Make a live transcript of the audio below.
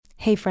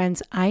Hey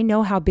friends, I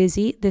know how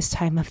busy this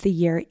time of the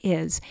year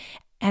is.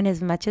 And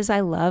as much as I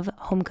love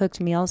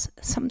home-cooked meals,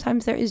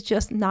 sometimes there is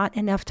just not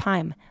enough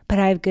time. But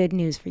I have good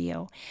news for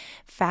you.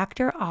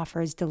 Factor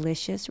offers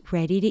delicious,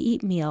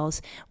 ready-to-eat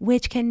meals,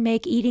 which can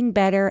make eating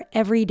better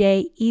every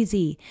day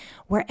easy.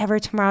 Wherever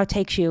tomorrow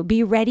takes you,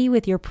 be ready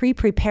with your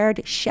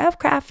pre-prepared,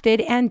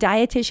 chef-crafted, and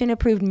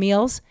dietitian-approved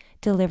meals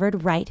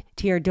delivered right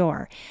to your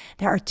door.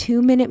 There are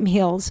 2-minute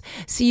meals,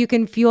 so you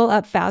can fuel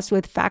up fast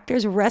with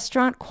Factor's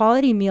restaurant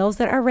quality meals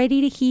that are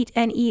ready to heat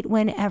and eat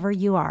whenever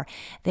you are.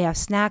 They have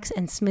snacks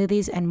and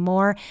smoothies and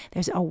more.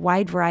 There's a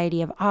wide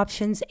variety of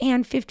options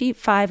and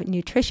 55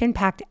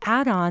 nutrition-packed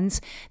add-ons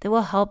that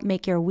will help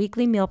make your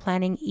weekly meal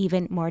planning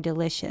even more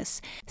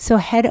delicious. So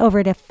head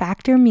over to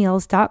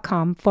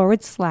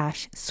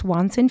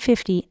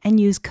factormeals.com/Swanson50 and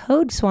use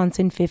code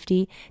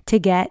Swanson50 to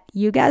get,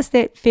 you guessed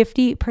it,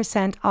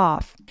 50%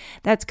 off.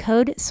 That's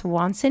code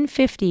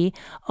Swanson50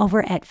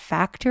 over at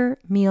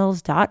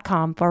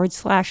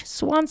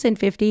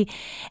factormeals.com/Swanson50,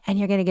 and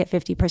you're going to get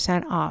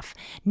 50% off.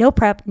 No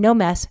prep, no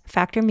mess.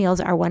 Factor meals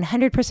are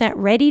 100%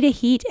 ready to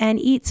heat and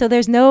eat, so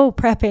there's no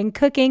prepping,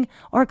 cooking,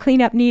 or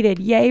cleanup needed.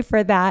 Yay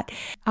for that.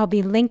 I'll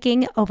be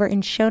linking over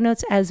in show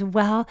notes as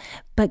well,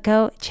 but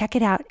go check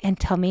it out and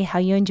tell me how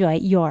you enjoy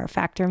your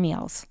Factor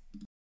meals.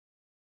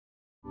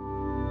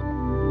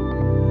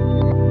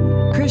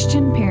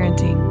 Christian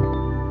parenting.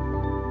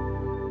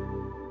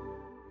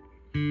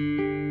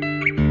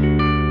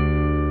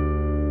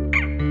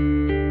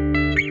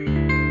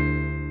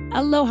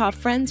 Aloha,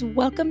 friends.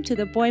 Welcome to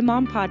the Boy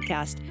Mom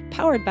Podcast,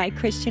 powered by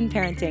Christian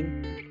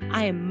Parenting.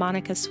 I am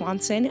Monica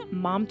Swanson,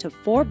 mom to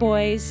 4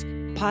 boys,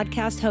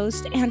 podcast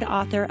host, and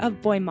author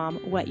of Boy Mom,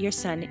 What Your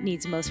Son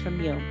Needs Most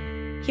from You.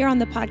 Here on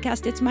the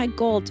podcast, it's my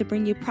goal to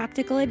bring you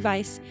practical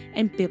advice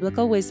and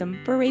biblical wisdom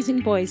for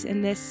raising boys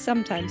in this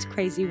sometimes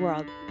crazy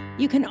world.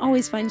 You can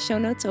always find show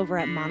notes over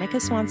at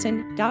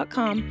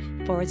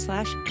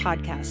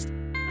monicaswanson.com/podcast.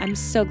 I'm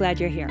so glad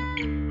you're here.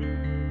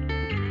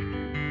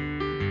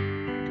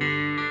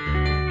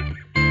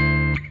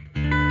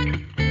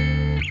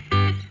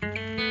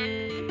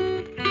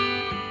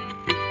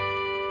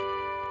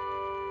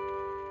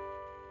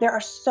 There are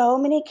so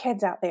many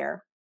kids out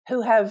there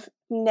who have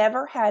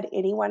never had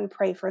anyone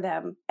pray for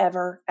them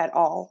ever at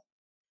all.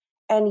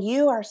 And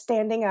you are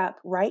standing up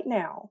right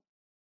now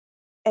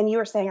and you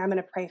are saying, I'm going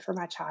to pray for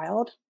my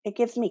child. It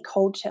gives me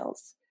cold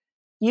chills.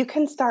 You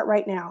can start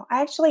right now.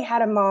 I actually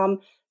had a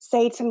mom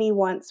say to me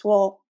once,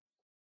 well,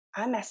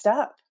 I messed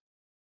up.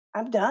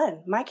 I'm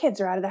done. My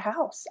kids are out of the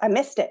house. I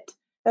missed it.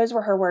 Those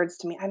were her words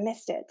to me. I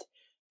missed it.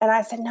 And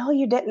I said, no,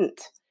 you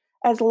didn't.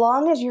 As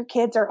long as your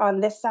kids are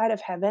on this side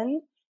of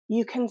heaven,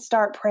 you can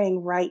start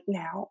praying right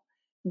now.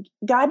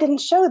 God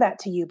didn't show that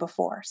to you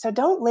before. So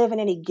don't live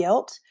in any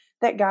guilt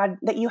that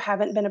you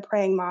haven't been a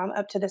praying mom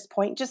up to this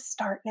point. Just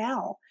start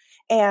now.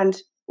 And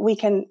we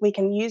can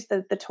use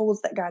the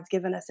tools that God's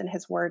given us in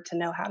his word to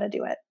know how to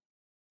do it.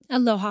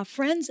 Aloha,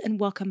 friends, and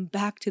welcome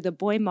back to the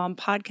Boy Mom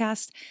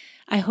Podcast.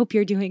 I hope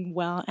you're doing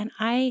well, and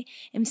I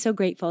am so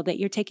grateful that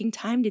you're taking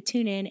time to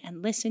tune in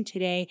and listen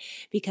today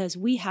because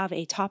we have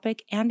a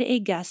topic and a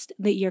guest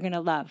that you're going to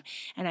love.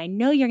 And I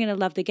know you're going to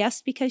love the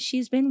guest because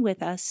she's been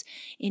with us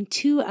in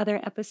 2 other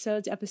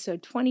episodes,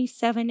 episode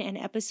 27 and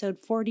episode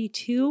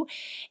 42,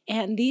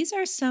 and these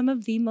are some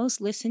of the most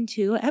listened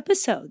to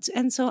episodes.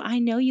 And so I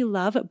know you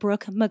love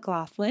Brooke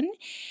McGlothlin.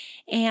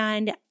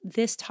 And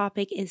this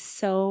topic is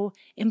so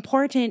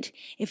important.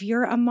 If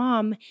you're a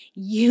mom,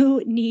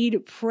 you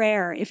need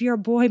prayer. If you're a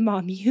boy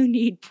mom, you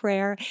need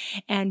prayer.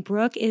 And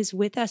Brooke is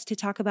with us to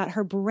talk about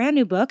her brand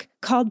new book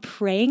called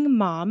Praying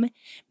Mom,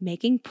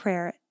 Making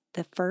Prayer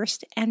the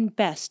First and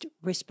Best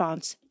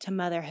Response to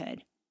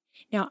Motherhood.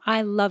 Now,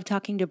 I love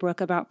talking to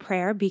Brooke about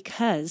prayer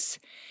because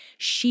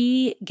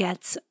she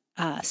gets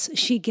us.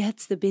 She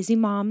gets the busy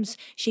moms.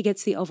 She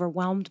gets the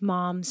overwhelmed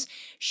moms.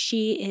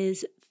 She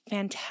is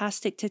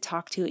fantastic to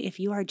talk to if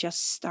you are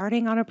just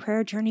starting on a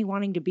prayer journey,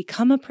 wanting to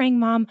become a praying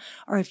mom,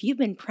 or if you've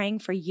been praying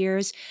for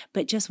years,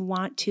 but just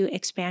want to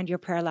expand your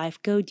prayer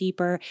life, go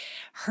deeper.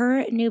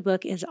 Her new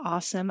book is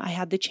awesome. I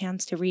had the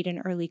chance to read an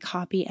early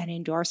copy and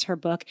endorse her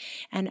book,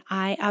 and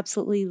I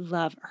absolutely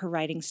love her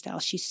writing style.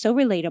 She's so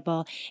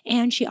relatable,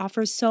 and she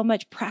offers so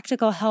much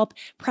practical help,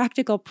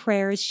 practical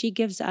prayers. She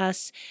gives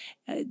us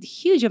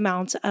huge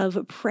amounts of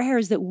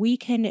prayers that we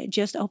can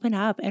just open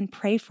up and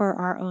pray for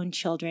our own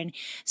children.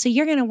 So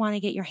you're going to want to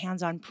get your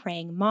hands on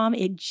Praying Mom.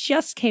 It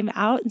just came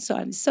out, and so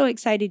I'm so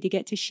excited to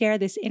get to share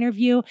this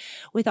interview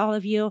with all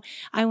of you.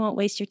 I won't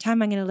waste your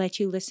time. I'm going to let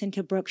you listen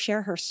to Brooke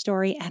share her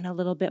story and a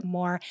little bit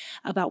more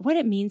about what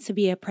it means to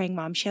be a praying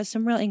mom. She has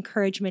some real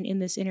encouragement in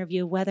this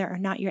interview, whether or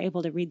not you're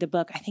able to read the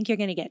book. I think you're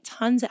going to get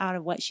tons out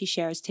of what she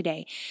shares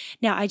today.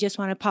 Now, I just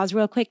want to pause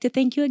real quick to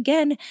thank you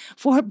again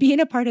for being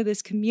a part of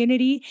this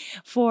community,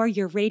 for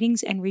your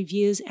ratings and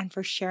reviews, and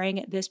for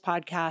sharing this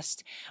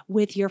podcast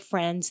with your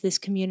friends. This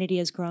community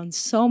has grown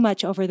so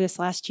much over this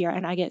last year,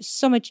 and I get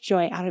so much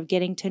joy out of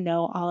getting to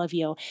know all of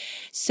you.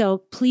 So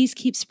please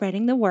keep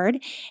spreading the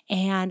word,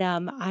 and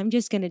I'm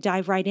just going to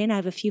dive right in. I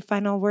have a few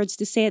final words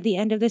to say at the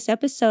end of this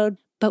episode,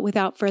 But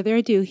without further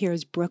ado,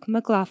 here's Brooke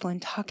McGlothlin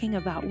talking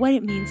about what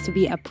it means to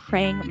be a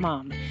praying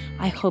mom.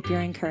 I hope you're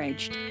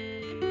encouraged.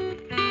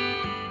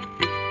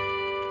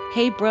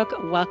 Hey, Brooke,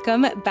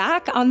 welcome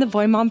back on the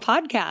Boy Mom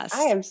podcast.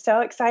 I am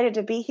so excited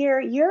to be here.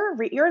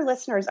 Your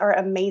listeners are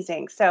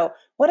amazing. So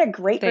what a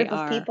great group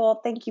of people.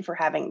 Thank you for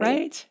having me.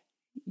 Right?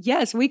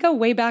 Yes, we go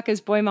way back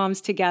as boy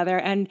moms together.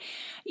 And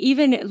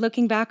even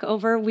looking back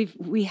over,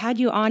 we had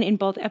you on in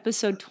both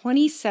episode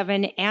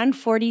 27 and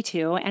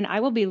 42. And I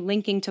will be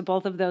linking to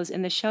both of those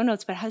in the show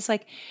notes. But I was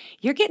like,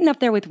 you're getting up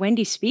there with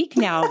Wendy Speak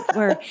now.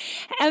 We're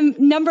a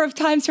number of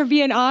times for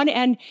being on.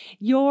 And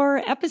your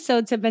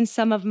episodes have been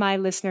some of my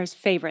listeners'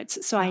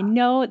 favorites. So I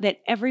know that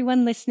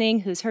everyone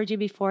listening who's heard you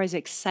before is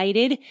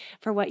excited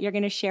for what you're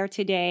going to share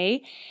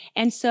today.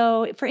 And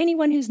so for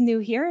anyone who's new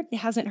here,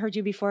 hasn't heard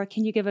you before,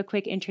 can you give a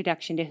quick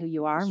introduction to who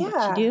you are and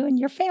what you do and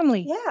your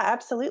family? Yeah,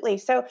 absolutely.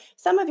 So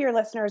some of your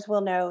listeners will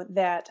know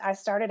that I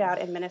started out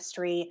in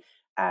ministry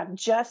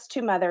just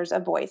to mothers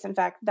of boys. In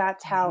fact,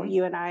 that's how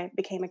you and I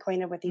became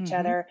acquainted with each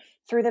other,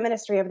 through the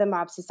ministry of the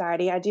Mob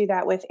Society. I do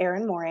that with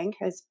Erin Mooring,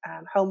 who's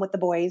home with the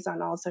boys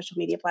on all social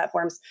media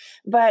platforms.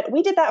 But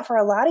we did that for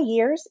a lot of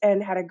years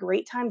and had a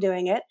great time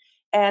doing it.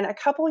 And a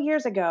couple of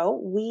years ago,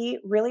 we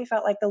really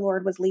felt like the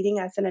Lord was leading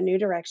us in a new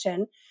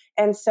direction.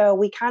 And so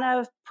we kind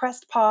of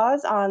pressed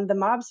pause on the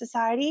Mob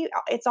Society.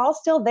 It's all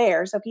still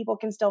there, so people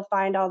can still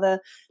find all the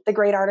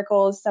great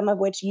articles, some of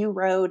which you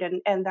wrote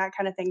and that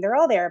kind of thing. They're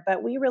all there.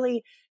 But we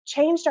really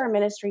changed our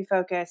ministry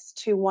focus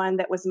to one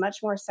that was much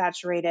more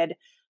saturated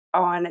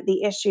on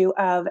the issue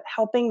of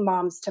helping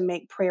moms to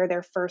make prayer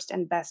their first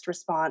and best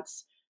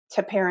response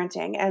to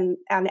parenting. And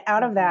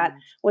out of that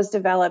was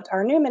developed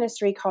our new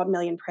ministry called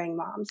Million Praying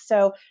Moms.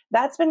 So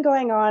that's been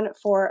going on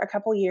for a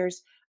couple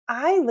years.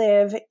 I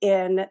live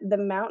in the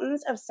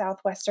mountains of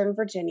southwestern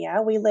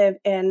Virginia. We live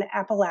in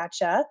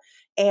Appalachia,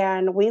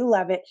 and we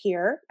love it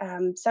here.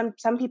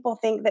 Some people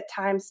think that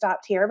time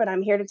stopped here, but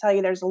I'm here to tell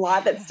you there's a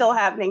lot that's still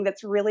happening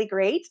that's really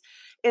great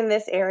in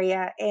this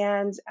area.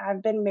 And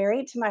I've been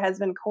married to my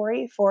husband,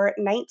 Corey, for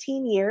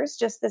 19 years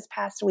just this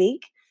past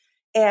week.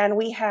 And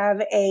we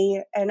have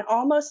an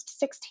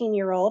almost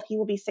 16-year-old. He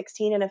will be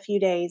 16 in a few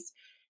days.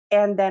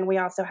 And then we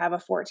also have a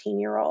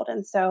 14-year-old.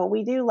 And so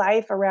we do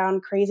life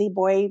around crazy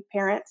boy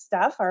parent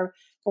stuff. Our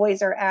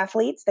boys are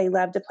athletes. They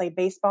love to play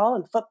baseball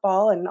and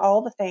football and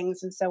all the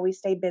things. And so we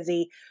stay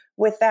busy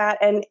with that.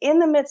 And in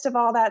the midst of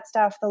all that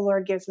stuff, the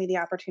Lord gives me the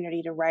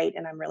opportunity to write.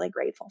 And I'm really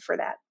grateful for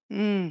that.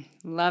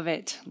 Love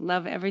it.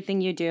 Love everything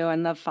you do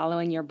and love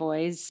following your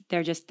boys.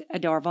 They're just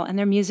adorable. And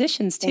they're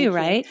musicians too,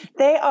 right?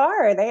 They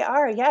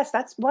are. Yes.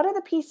 That's one of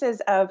the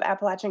pieces of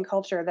Appalachian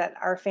culture that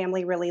our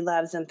family really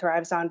loves and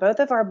thrives on. Both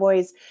of our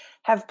boys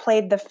have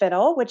played the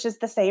fiddle, which is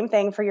the same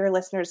thing for your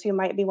listeners who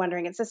might be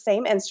wondering. It's the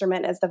same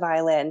instrument as the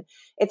violin.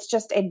 It's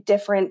just a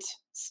different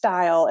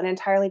style, an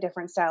entirely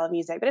different style of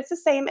music, but it's the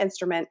same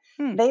instrument.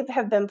 They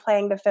have been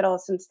playing the fiddle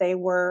since they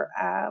were,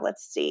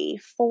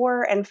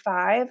 4 and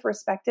 5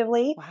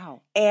 respectively.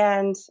 Wow.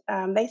 And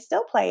they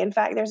still play. In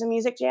fact, there's a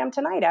music jam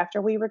tonight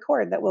after we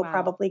record that we'll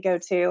probably go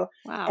to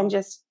and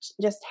just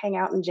hang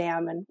out and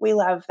jam. And we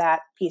love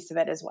that piece of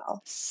it as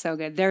well. So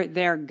good.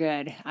 They're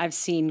good. I've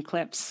seen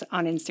clips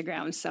on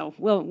Instagram, so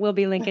we'll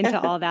be linking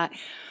to all that.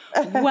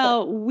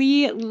 Well,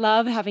 we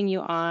love having you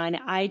on.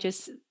 I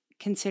just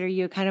consider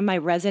you kind of my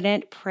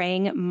resident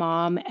praying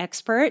mom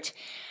expert.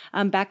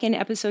 Back in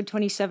episode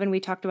 27,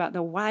 we talked about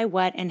the why,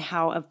 what, and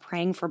how of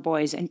praying for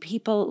boys. And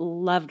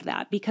people loved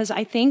that because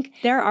I think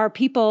there are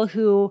people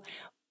who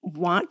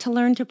want to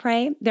learn to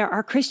pray. There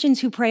are Christians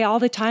who pray all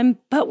the time,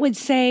 but would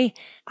say,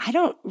 I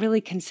don't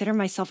really consider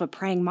myself a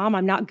praying mom.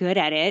 I'm not good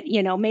at it.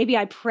 Maybe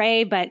I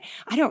pray, but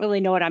I don't really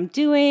know what I'm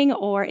doing,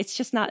 or it's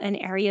just not an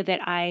area that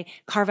I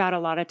carve out a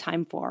lot of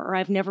time for, or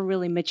I've never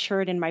really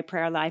matured in my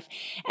prayer life.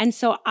 And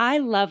so I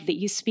love that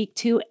you speak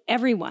to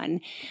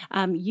everyone.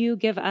 You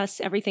give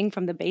us everything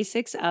from the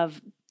basics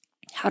of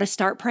how to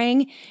start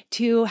praying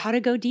to how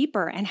to go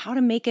deeper and how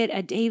to make it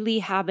a daily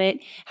habit,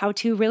 how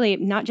to really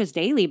not just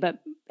daily, but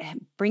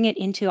bring it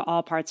into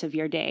all parts of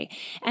your day.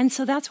 And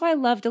so that's why I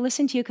love to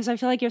listen to you, because I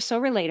feel like you're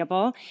so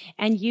relatable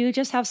and you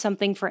just have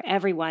something for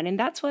everyone. And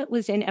that's what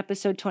was in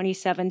episode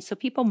 27. So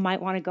people might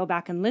want to go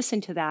back and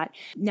listen to that.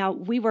 Now,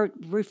 we were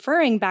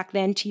referring back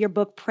then to your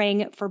book,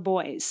 Praying for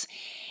Boys.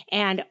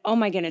 And oh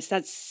my goodness,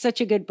 that's such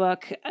a good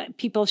book.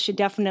 People should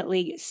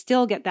definitely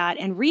still get that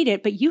and read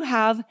it. But you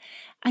have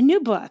a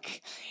new book.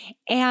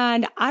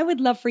 And I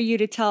would love for you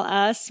to tell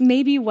us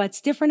maybe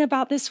what's different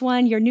about this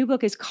one. Your new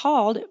book is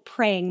called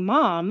Praying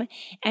Mom.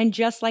 And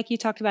just like you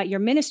talked about your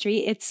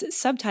ministry, it's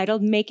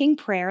subtitled Making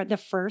Prayer the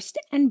First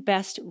and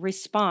Best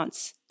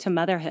Response to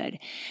Motherhood.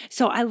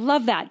 So I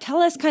love that.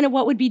 Tell us kind of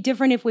what would be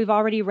different if we've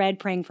already read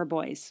Praying for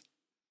Boys.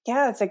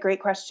 Yeah, that's a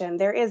great question.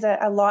 There is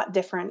a lot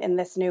different in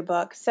this new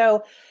book.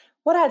 So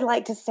what I'd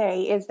like to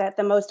say is that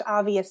the most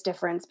obvious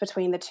difference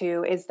between the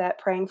two is that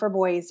Praying for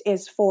Boys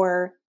is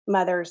for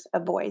mothers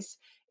of boys.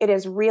 It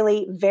is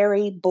really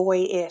very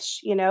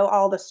boyish.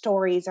 All the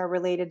stories are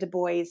related to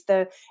boys.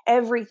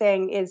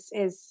 Everything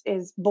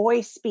is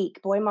boy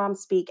speak, boy mom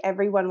speak.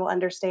 Everyone will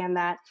understand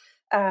that.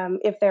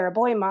 if they're a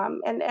boy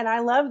mom. And I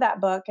love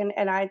that book,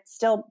 and I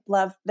still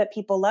love that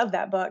people love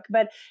that book.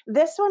 But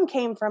this one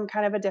came from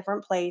kind of a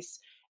different place.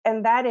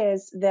 And that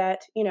is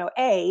that,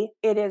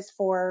 it is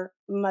for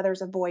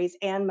mothers of boys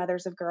and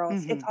mothers of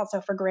girls. Mm-hmm. It's also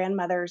for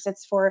grandmothers.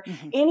 It's for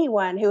Mm-hmm.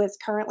 anyone who is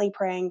currently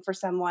praying for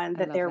someone I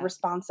that love they're that.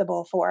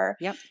 responsible for.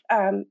 Yep.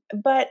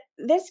 But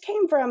this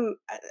came from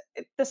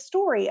the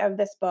story of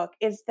this book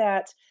is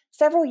that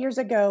several years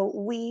ago,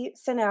 we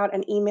sent out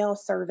an email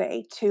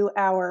survey to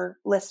our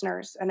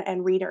listeners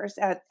and readers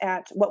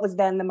at what was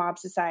then the Mob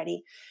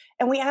Society.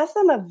 And we asked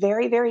them a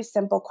very, very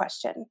simple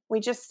question. We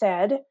just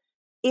said,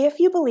 if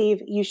you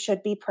believe you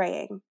should be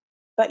praying,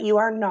 but you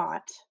are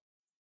not,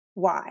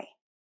 why?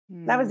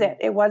 That was it.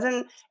 It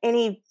wasn't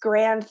any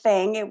grand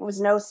thing. It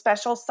was no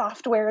special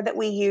software that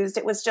we used.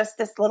 It was just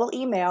this little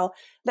email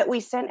that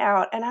we sent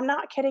out. And I'm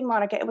not kidding,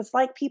 Monica. It was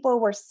like people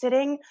were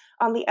sitting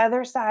on the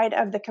other side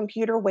of the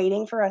computer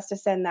waiting for us to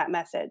send that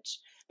message,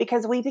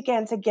 because we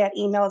began to get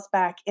emails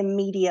back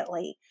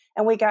immediately.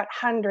 And we got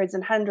hundreds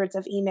and hundreds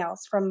of emails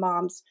from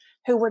moms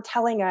who were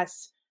telling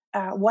us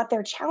what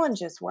their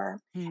challenges were.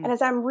 Mm. And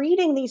as I'm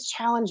reading these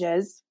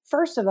challenges,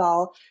 first of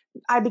all,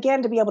 I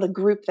began to be able to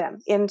group them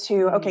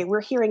into, okay,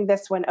 we're hearing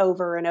this one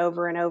over and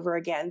over and over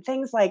again.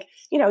 Things like,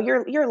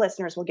 your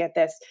listeners will get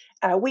this.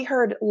 We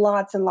heard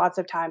lots and lots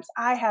of times,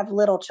 I have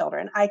little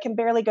children. I can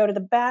barely go to the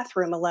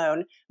bathroom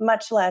alone,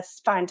 much less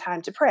find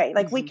time to pray.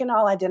 Like we can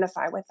all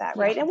identify with that,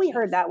 right? Yeah, And we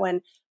heard that one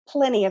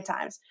plenty of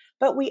times.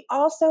 But we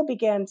also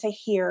began to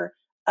hear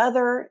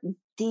other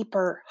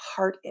deeper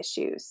heart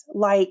issues,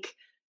 like,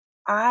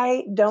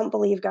 I don't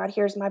believe God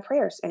hears my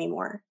prayers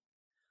anymore.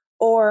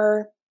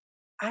 Or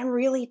I'm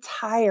really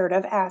tired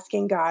of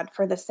asking God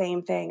for the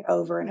same thing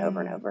over and over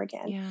and over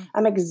again. Yeah.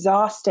 I'm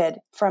exhausted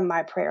from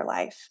my prayer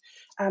life.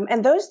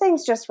 And those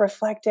things just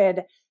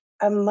reflected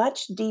a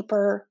much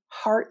deeper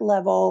heart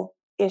level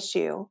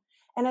issue.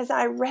 And as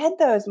I read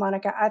those,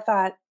 Monica, I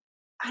thought,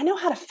 I know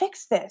how to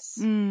fix this.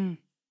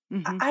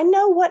 I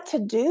know what to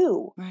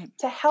do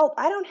to help.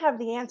 I don't have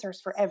the answers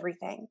for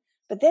everything,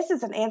 but this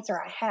is an answer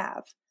I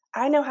have.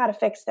 I know how to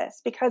fix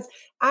this, because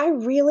I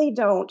really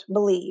don't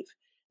believe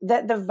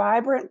that the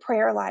vibrant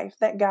prayer life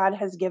that God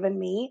has given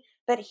me,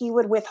 that he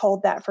would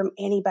withhold that from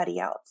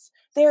anybody else.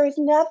 There is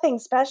nothing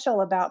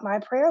special about my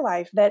prayer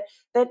life that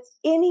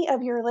any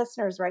of your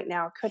listeners right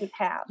now couldn't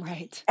have.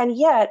 Right. And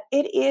yet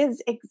it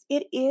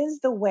is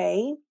the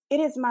way,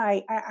 it is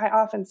I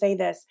often say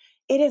this,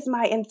 it is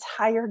my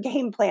entire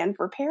game plan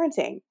for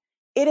parenting.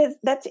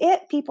 That's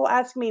it. People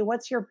ask me,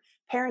 what's your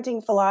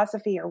parenting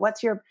philosophy, or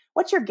what's your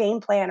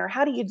game plan, or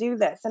how do you do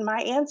this? And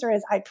my answer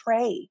is, I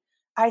pray.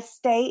 I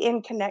stay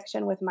in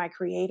connection with my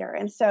creator.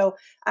 And so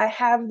I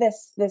have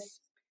this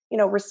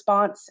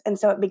response. And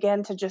so it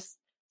began to just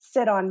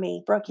sit on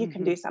me. Brooke, you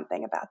can do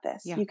something about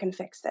this. Yeah. You can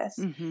fix this.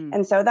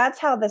 And so that's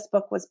how this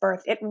book was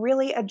birthed. It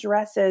really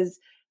addresses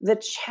the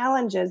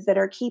challenges that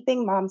are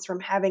keeping moms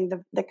from having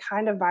the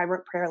kind of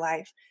vibrant prayer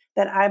life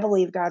that I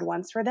believe God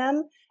wants for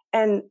them,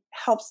 and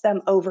helps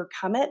them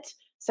overcome it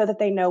so that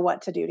they know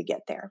what to do to get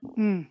there.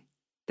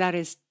 That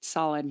is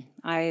solid.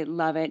 I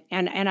love it.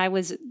 And I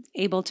was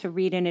able to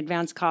read an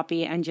advanced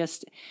copy and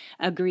just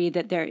agree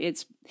that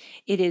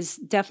it is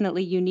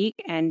definitely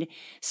unique and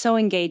so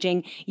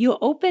engaging. You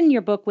open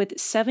your book with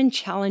 7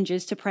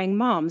 challenges to praying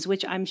moms,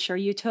 which I'm sure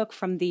you took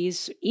from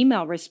these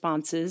email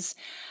responses.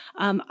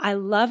 I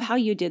love how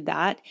you did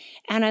that.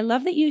 And I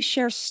love that you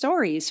share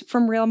stories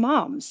from real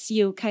moms.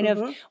 You kind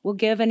of will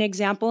give an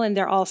example, and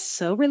they're all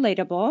so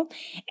relatable.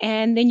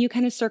 And then you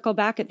kind of circle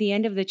back at the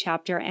end of the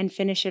chapter and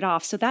finish it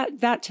off. So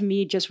that to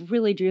me just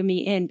really drew me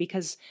in,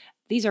 because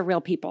these are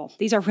real people.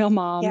 These are real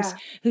moms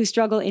who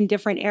struggle in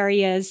different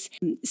areas.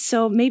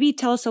 So maybe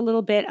tell us a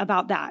little bit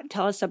about that.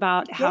 Tell us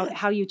about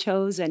how you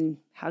chose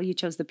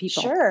the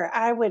people. Sure.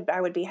 I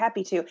would be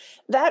happy to.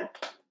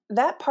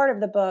 That part of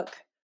the book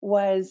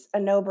was a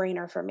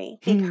no-brainer for me,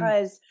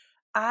 because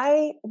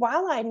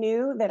while I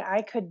knew that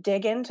I could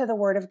dig into the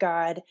Word of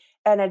God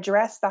and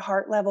address the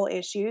heart level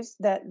issues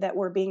that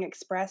were being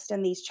expressed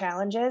in these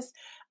challenges,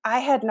 I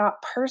had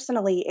not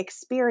personally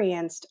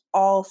experienced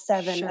all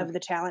 7 of the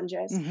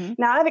challenges.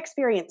 Now, I've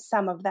experienced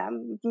some of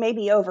them,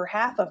 maybe over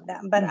half of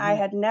them, but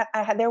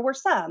there were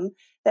some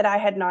that I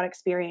had not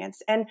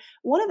experienced. And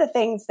one of the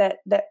things that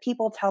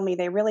people tell me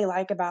they really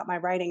like about my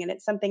writing, and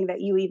it's something that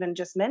you even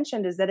just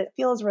mentioned, is that it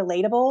feels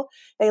relatable.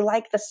 They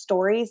like the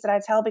stories that I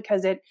tell,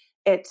 because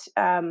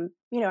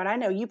and I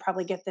know you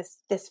probably get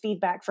this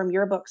feedback from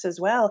your books as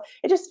well.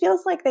 It just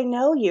feels like they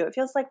know you. It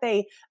feels like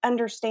they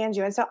understand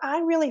you. And so I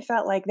really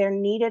felt like there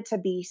needed to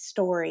be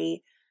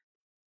story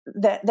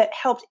that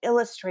helped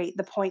illustrate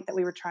the point that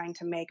we were trying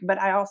to make. But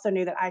I also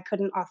knew that I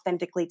couldn't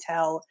authentically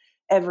tell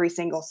every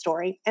single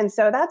story. And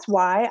so that's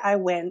why I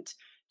went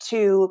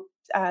to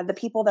the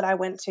people that I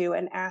went to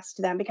and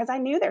asked them, because I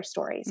knew their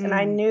stories and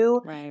I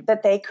knew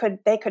that they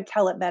could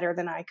tell it better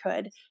than I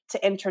could,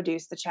 to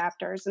introduce the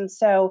chapters. And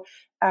so,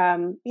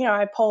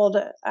 I pulled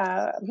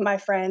my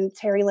friend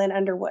Terry Lynn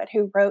Underwood,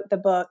 who wrote the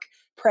book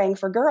Praying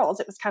for Girls.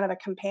 It was kind of a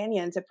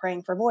companion to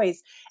Praying for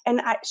Boys.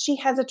 And she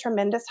has a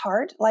tremendous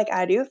heart, like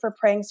I do, for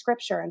praying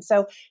scripture. And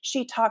so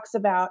she talks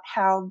about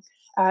how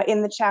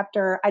in the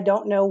chapter, I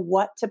don't know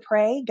what to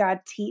pray, God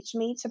teach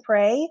me to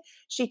pray.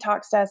 She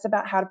talks to us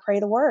about how to pray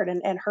the word,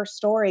 and her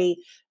story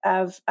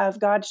of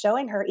God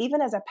showing her,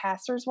 even as a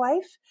pastor's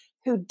wife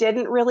who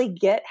didn't really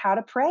get how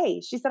to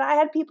pray. She said, I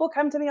had people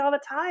come to me all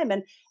the time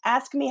and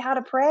ask me how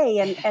to pray.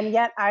 And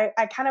yet I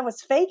kind of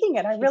was faking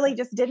it. I really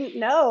just didn't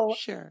know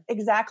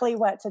exactly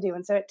what to do.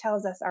 And so it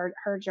tells us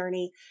her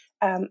journey.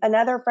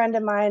 Another friend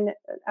of mine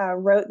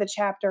wrote the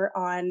chapter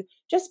on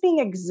just being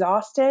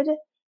exhausted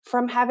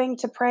from having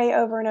to pray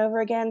over and over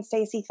again.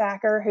 Stacy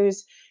Thacker,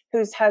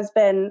 whose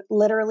husband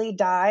literally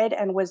died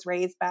and was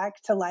raised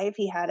back to life.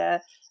 He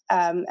had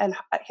and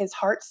his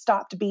heart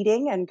stopped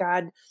beating, and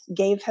God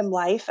gave him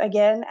life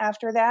again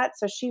after that.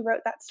 So she wrote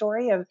that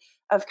story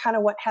of kind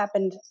of what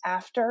happened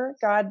after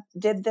God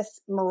did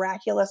this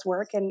miraculous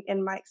work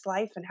in Mike's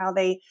life, and how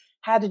they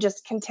had to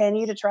just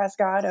continue to trust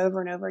God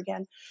over and over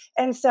again.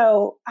 And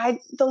so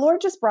the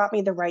Lord just brought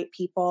me the right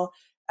people.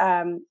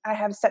 I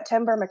have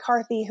September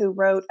McCarthy, who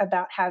wrote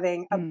about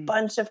having a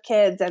bunch of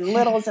kids and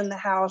littles in the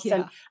house.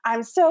 And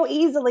I'm so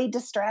easily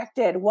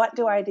distracted. What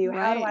do I do?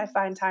 How do I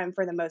find time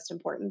for the most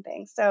important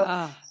things?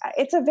 So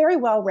it's a very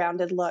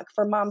well-rounded look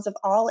for moms of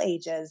all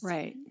ages.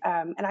 Right.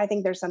 And I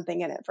think there's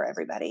something in it for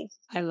everybody.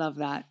 I love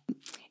that.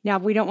 Now,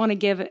 we don't want to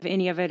give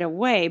any of it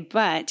away,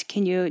 but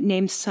can you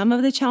name some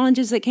of the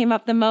challenges that came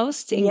up the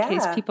most in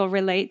case people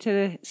relate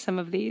to some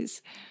of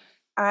these?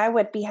 I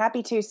would be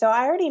happy to. So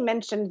I already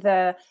mentioned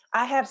I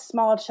have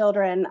small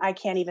children. I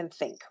can't even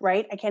think,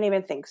 right? I can't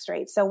even think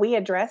straight. So we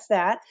address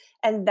that.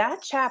 And that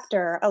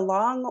chapter,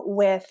 along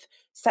with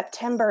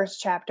September's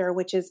chapter,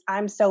 which is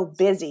I'm so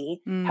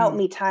busy, help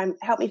me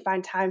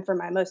find time for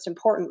my most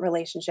important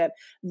relationship.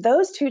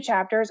 Those two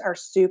chapters are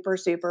super,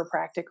 super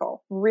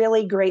practical.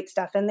 Really great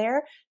stuff in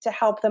there to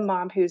help the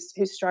mom who's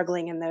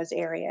struggling in those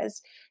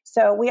areas.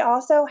 So we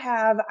also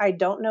have I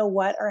don't know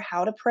what or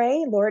how to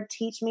pray. Lord,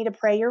 teach me to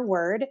pray your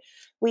word.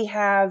 We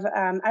have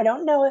I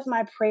don't know if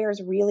my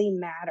prayers really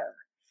matter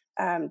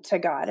to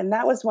God. And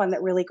that was one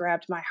that really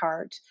grabbed my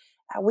heart.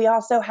 We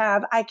also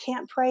have, I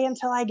can't pray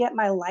until I get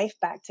my life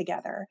back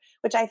together,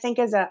 which I think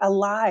is a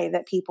lie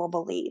that people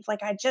believe.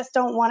 Like, I just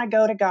don't want to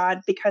go to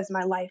God because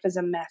my life is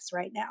a mess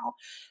right now.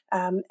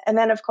 And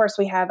then, of course,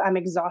 we have, I'm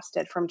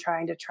exhausted from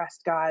trying to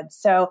trust God.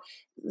 So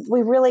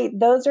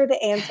those are the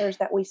answers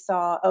that we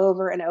saw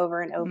over and over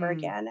and over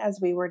again as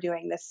we were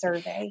doing this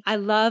survey. I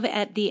love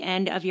at the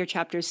end of your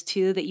chapters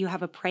too, that you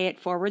have a pray it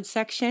forward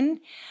section.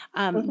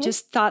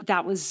 Just thought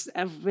that was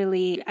a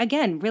really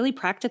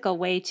practical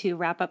way to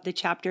wrap up the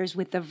chapters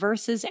with the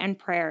verses and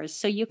prayers.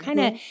 So you kind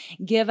of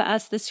give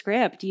us the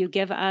script, you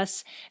give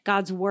us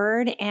God's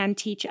word and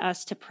teach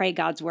us to pray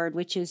God's word,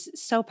 which is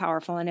so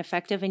powerful and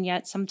effective, and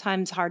yet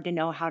sometimes hard to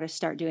know how to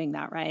start doing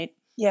that, right?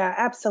 Yeah,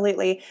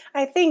 absolutely.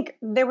 I think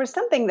there was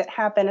something that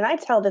happened, and I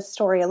tell this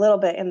story a little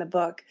bit in the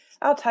book.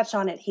 I'll touch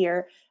on it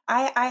here.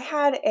 I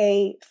had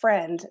a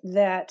friend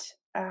that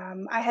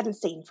I hadn't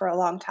seen for a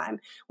long time.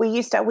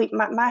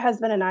 My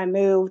husband and I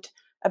moved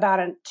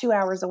about 2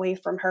 hours away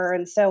from her.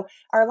 And so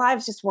our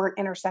lives just weren't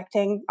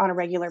intersecting on a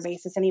regular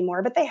basis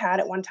anymore, but they had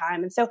at one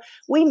time. And so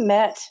we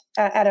met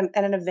at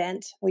an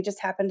event. We just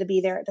happened to be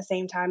there at the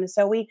same time. And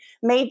so we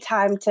made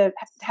time to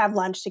have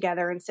lunch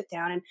together and sit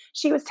down. And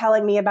she was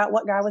telling me about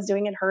what God was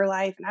doing in her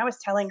life. And I was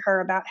telling her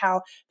about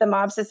how the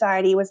Mob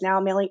Society was now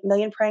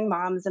Million Praying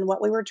Moms and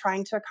what we were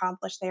trying to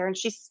accomplish there. And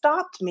she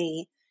stopped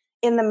me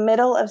in the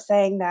middle of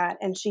saying that.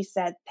 And she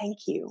said, "Thank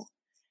you."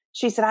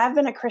 She said, "I've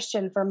been a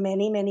Christian for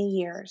many, many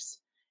years.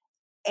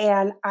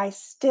 And I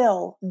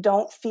still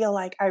don't feel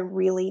like I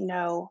really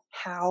know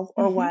how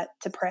or what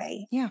to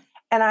pray." Yeah.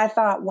 And I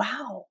thought,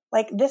 wow,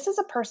 like this is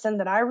a person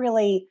that I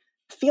really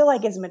feel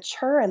like is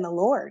mature in the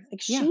Lord. Like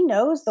she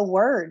knows the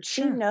word.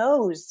 She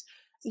knows,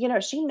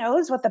 she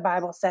knows what the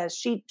Bible says.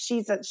 She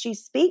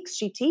speaks,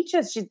 she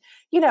teaches,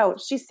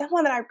 she's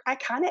someone that I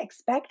kind of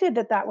expected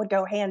that would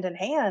go hand in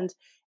hand,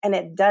 and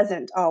it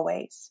doesn't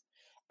always.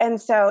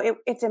 And so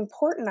it's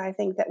important, I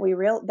think, that we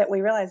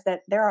realize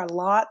that there are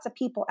lots of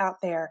people out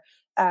there,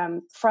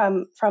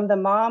 from the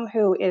mom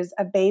who is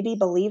a baby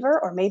believer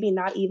or maybe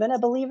not even a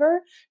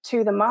believer,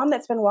 to the mom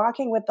that's been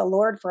walking with the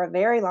Lord for a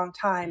very long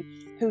time,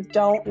 who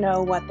don't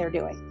know what they're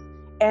doing.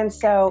 And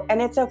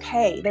it's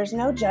okay. There's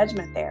no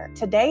judgment there.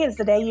 Today is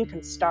the day you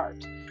can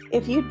start.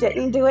 If you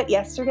didn't do it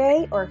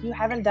yesterday, or if you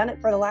haven't done it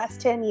for the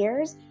last 10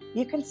 years,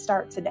 you can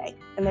start today.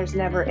 And it's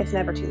never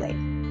too late.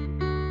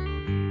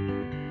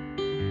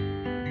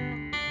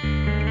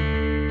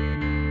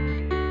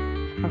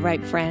 All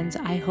right, friends,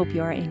 I hope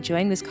you are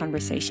enjoying this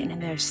conversation,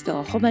 and there's still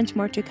a whole bunch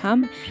more to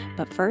come.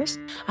 But first,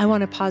 I want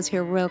to pause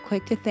here real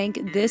quick to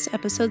thank this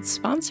episode's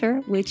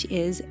sponsor, which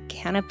is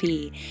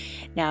Canopy.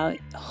 Now,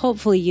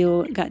 hopefully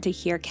you got to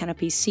hear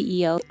Canopy's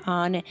CEO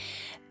on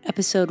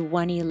episode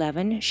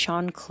 111.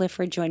 Sean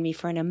Clifford joined me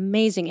for an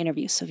amazing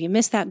interview. So if you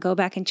missed that, go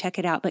back and check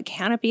it out. But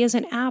Canopy is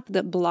an app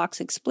that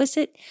blocks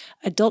explicit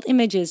adult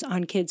images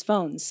on kids'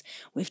 phones.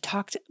 We've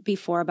talked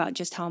before about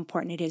just how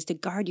important it is to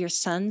guard your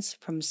sons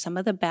from some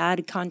of the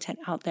bad content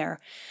out there.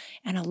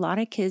 And a lot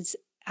of kids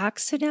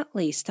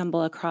accidentally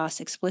stumble across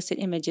explicit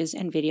images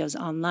and videos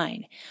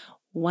online.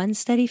 One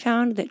study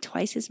found that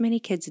twice as many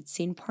kids had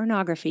seen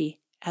pornography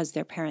as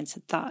their parents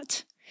had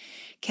thought.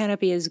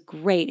 Canopy is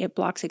great. It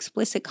blocks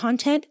explicit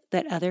content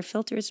that other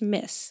filters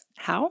miss.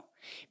 How?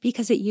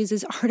 Because it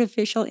uses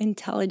artificial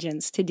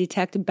intelligence to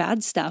detect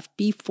bad stuff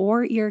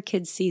before your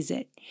kid sees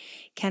it.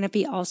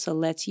 Canopy also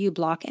lets you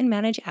block and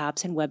manage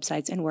apps and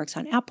websites and works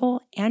on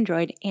Apple,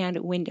 Android, and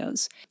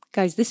Windows.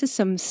 Guys, this is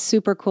some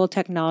super cool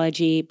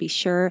technology. Be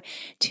sure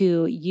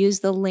to use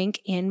the link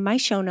in my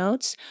show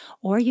notes,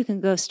 or you can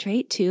go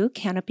straight to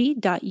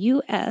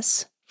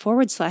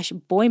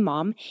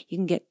canopy.us/boymom. You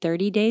can get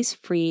 30 days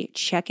free.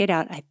 Check it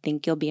out. I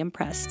think you'll be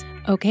impressed.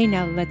 Okay,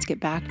 now let's get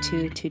back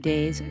to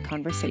today's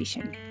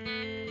conversation.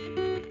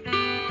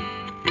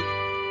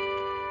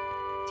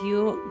 Do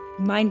you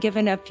mind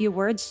giving a few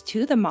words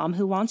to the mom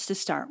who wants to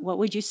start? What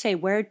would you say?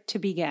 Where to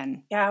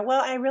begin? Yeah,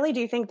 well, I really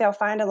do think they'll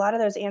find a lot of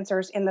those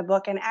answers in the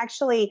book. And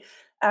actually,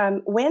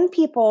 when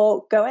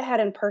people go ahead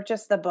and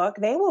purchase the book,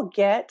 they will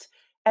get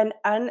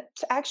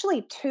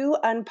actually 2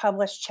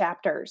 unpublished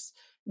chapters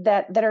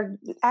that are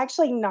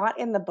actually not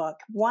in the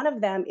book. One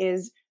of them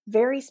is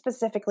very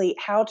specifically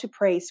how to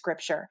pray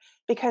scripture,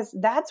 because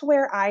that's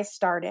where I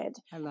started.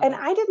 And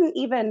I didn't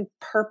even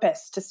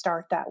purpose to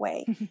start that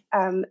way.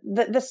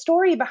 The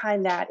story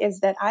behind that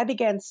is that I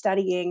began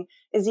studying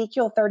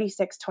Ezekiel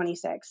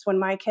 36:26 when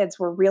my kids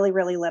were really,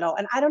 really little.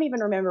 And I don't even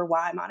remember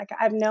why, Monica.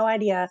 I have no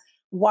idea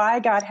why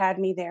God had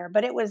me there,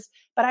 but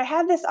I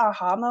had this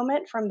aha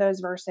moment from those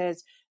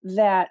verses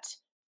that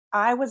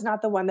I was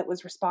not the one that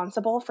was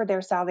responsible for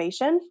their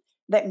salvation,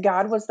 that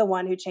God was the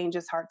one who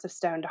changes hearts of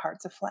stone to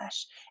hearts of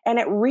flesh. And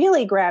it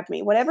really grabbed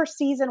me. Whatever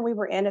season we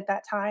were in at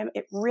that time,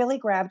 it really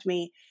grabbed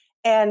me.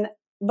 And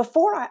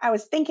before I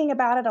was thinking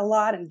about it a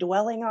lot and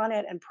dwelling on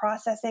it and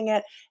processing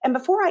it, and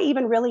before I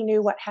even really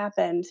knew what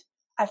happened,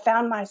 I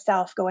found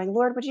myself going,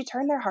 Lord, would you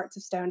turn their hearts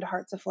of stone to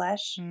hearts of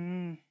flesh?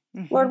 Mm-hmm.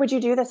 Lord, would you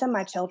do this in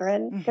my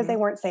children? Because they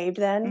weren't saved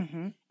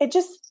then. It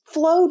just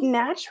flowed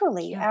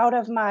naturally out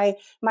of my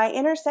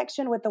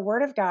intersection with the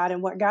Word of God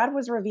and what God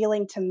was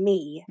revealing to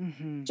me.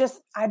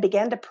 I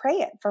began to pray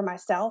it for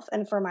myself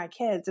and for my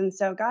kids. And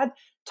so God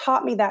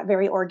taught me that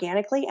very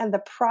organically. And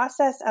the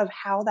process of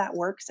how that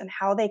works and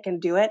how they can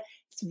do it,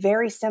 it's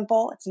very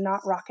simple. It's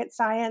not rocket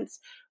science.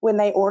 When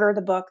they order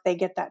the book, they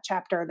get that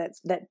chapter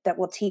that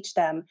will teach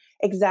them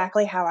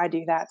exactly how I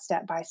do that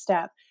step by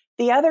step.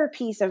 The other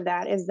piece of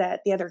that is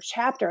that the other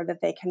chapter that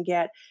they can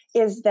get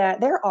is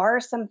that there are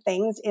some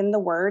things in the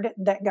Word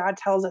that God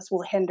tells us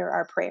will hinder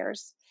our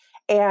prayers.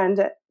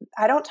 And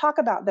I don't talk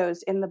about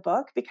those in the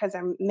book because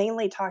I'm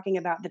mainly talking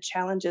about the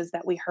challenges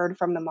that we heard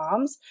from the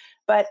moms.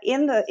 But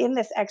in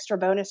this extra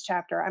bonus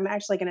chapter, I'm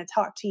actually going to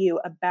talk to you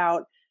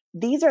about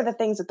these are the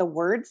things that the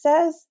Word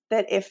says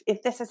that if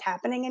this is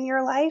happening in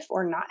your life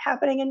or not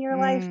happening in your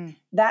life,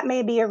 that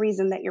may be a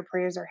reason that your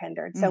prayers are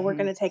hindered. So we're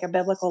going to take a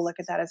biblical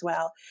look at that as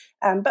well.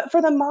 But for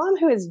the mom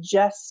who is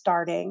just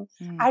starting,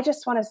 I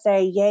just want to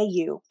say, yay,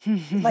 you.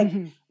 Like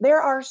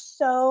there are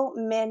so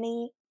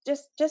many,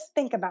 just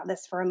think about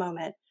this for a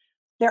moment.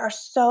 There are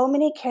so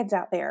many kids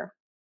out there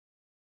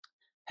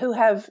who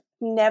have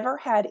never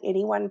had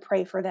anyone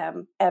pray for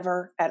them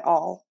ever at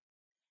all.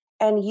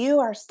 And you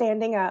are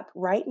standing up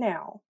right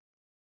now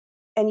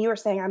and you are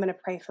saying, I'm going to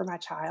pray for my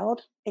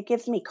child. It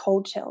gives me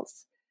cold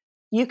chills.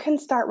 You can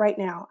start right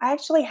now. I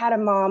actually had a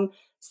mom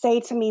say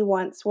to me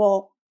once,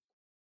 well,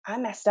 I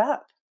messed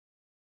up.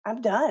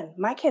 I'm done.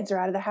 My kids are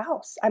out of the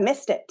house. I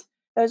missed it.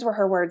 Those were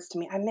her words to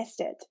me. I missed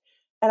it.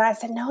 And I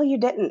said, no, you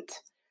didn't.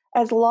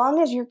 As long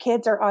as your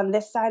kids are on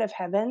this side of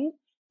heaven,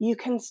 you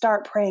can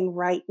start praying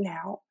right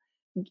now.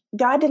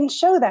 God didn't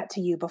show that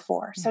to you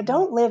before. So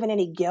don't live in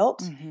any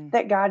guilt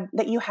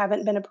that you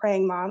haven't been a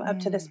praying mom up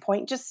to this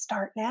point. Just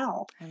start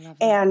now. I love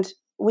that. And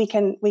we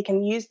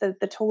can use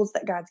the tools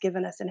that God's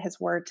given us in His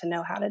Word to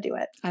know how to do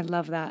it. I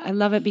love that. I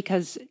love it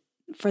because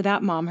for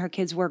that mom, her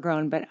kids were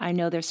grown, but I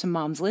know there's some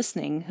moms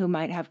listening who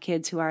might have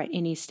kids who are at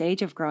any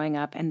stage of growing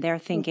up and they're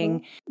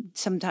thinking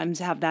sometimes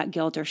have that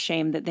guilt or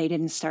shame that they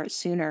didn't start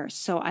sooner.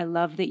 So I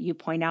love that you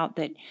point out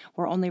that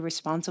we're only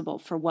responsible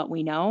for what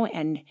we know,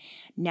 and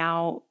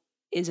now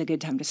is a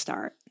good time to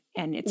start,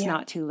 and it's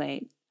not too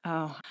late.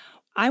 Oh,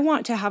 I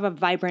want to have a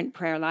vibrant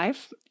prayer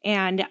life,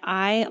 and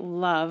I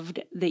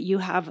loved that you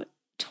have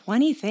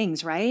 20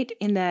 things, right?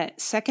 In the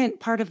second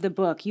part of the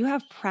book, you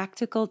have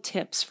practical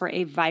tips for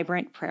a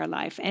vibrant prayer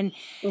life. And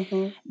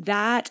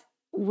that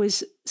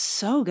was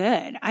so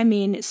good. I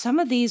mean, some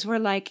of these were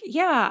like,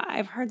 yeah,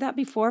 I've heard that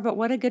before, but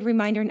what a good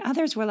reminder. And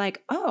others were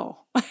like, oh,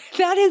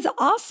 that is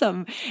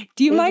awesome.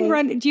 Do you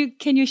mind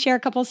can you share a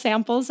couple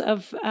samples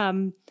of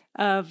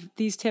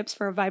these tips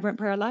for a vibrant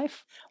prayer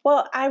life?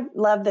 Well, I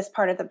love this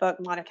part of the book,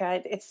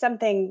 Monica. It's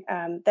something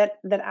that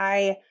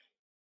I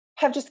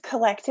have just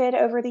collected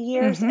over the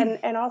years. Mm-hmm.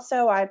 And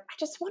also I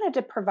just wanted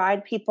to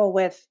provide people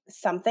with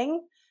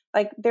something.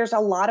 Like there's a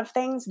lot of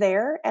things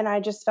there. And I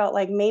just felt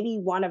like maybe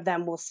one of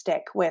them will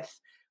stick with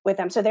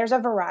them. So there's a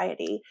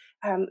variety.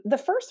 The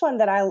first one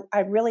that I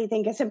really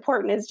think is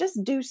important is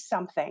just do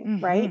something,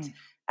 right?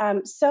 Mm-hmm.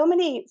 So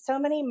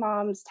many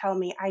moms tell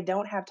me I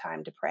don't have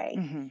time to pray.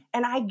 Mm-hmm.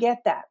 And I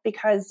get that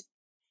because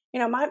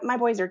my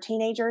boys are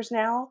teenagers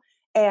now,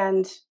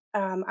 and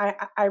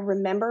I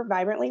remember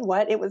vibrantly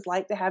what it was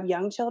like to have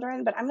young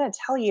children. But I'm going to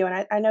tell you,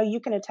 and I know you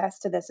can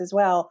attest to this as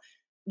well,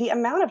 the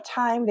amount of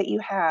time that you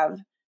have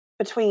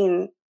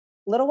between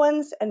little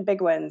ones and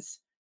big ones,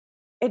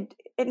 it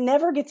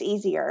never gets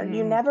easier.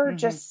 You never Mm-hmm.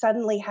 just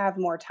suddenly have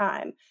more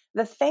time.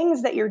 The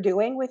things that you're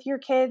doing with your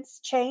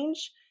kids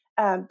change,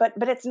 but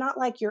it's not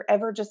like you're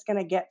ever just going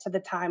to get to the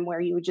time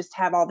where you would just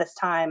have all this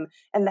time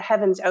and the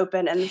heavens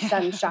open and the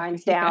sun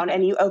shines down Yeah.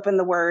 and you open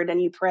the word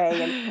and you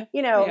pray and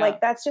Yeah.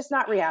 like that's just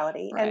not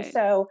reality. And Right.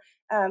 so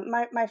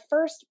my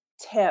first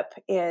tip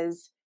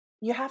is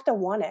you have to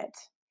want it.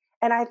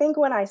 And I think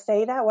when I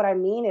say that, what I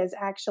mean is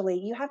actually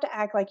you have to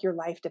act like your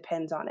life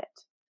depends on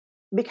it,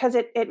 because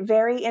in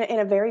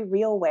a very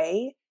real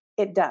way,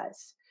 it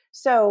does.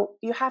 So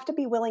you have to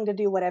be willing to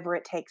do whatever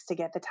it takes to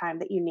get the time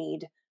that you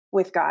need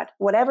with God,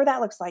 whatever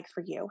that looks like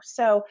for you.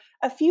 So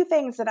a few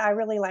things that I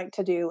really like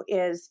to do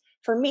is,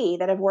 for me,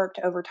 that have worked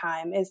over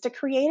time, is to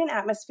create an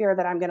atmosphere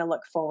that I'm going to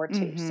look forward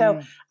to. So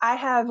Mm-hmm. I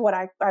have what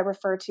I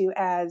refer to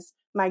as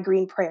my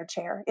green prayer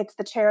chair. It's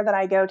the chair that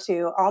I go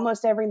to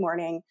almost every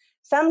morning.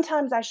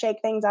 Sometimes I shake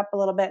things up a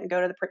little bit and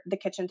go to the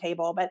kitchen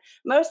table, but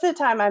most of the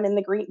time I'm in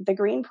the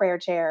green prayer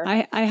chair.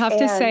 I have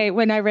to And say,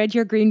 when I read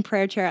your green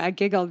prayer chair, I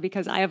giggled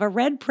because I have a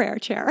red prayer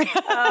chair. uh,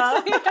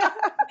 I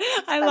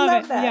I love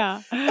love it. that.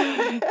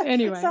 Yeah. So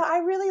Anyway. I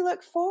really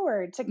look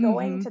forward to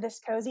going Mm-hmm. to this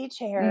cozy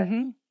chair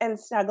Mm-hmm. and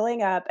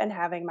snuggling up and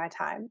having my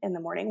time in the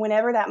morning,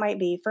 whenever that might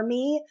be. For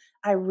me,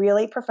 I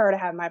really prefer to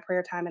have my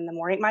prayer time in the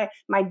morning,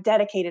 my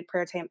dedicated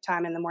prayer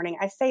time in the morning.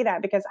 I say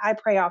that because I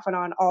pray off and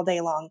on all day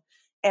long,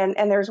 and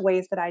there's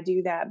ways that I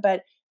do that,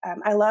 but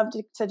I love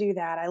to do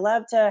that. I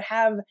love to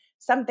have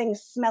something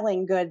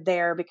smelling good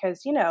there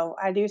because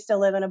I do still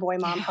live in a boy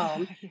mom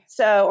home,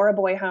 or a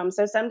boy home.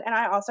 And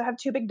I also have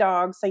two big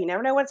dogs, so you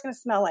never know what it's going to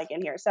smell like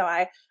in here. So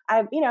I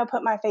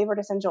put my favorite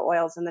essential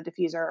oils in the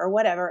diffuser or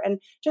whatever, and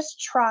just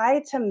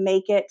try to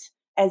make it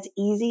as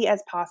easy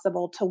as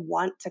possible to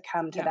want to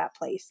come to Yep. that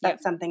place. Yep.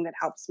 That's something that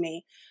helps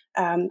me.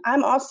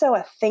 I'm also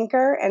a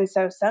thinker, and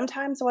so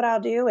sometimes what I'll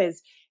do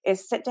is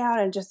sit down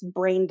and just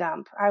brain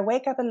dump. I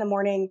wake up in the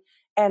morning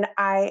and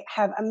I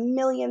have a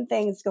million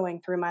things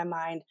going through my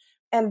mind,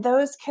 and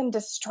those can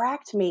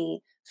distract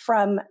me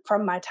from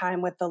my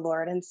time with the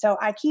Lord. And so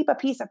I keep a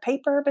piece of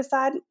paper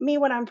beside me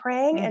when I'm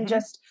praying, and Mm-hmm.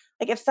 just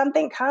like if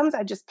something comes,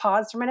 I just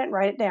pause for a minute and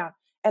write it down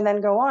and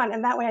then go on.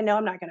 And that way I know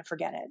I'm not going to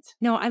forget it.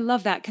 No, I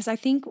love that because I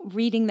think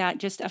reading that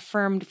just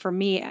affirmed for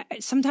me.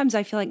 Sometimes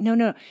I feel like,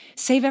 no,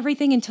 save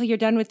everything until you're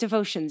done with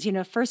devotions.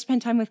 First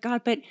spend time with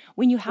God. But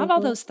when you have all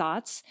Mm-hmm. those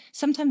thoughts,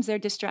 sometimes they're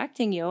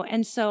distracting you.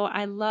 And so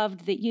I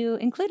loved that you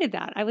included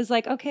that. I was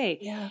like, okay,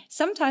 Yeah.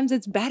 sometimes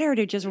it's better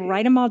to just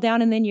write them all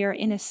down. And then you're,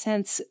 in a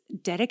sense,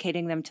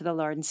 dedicating them to the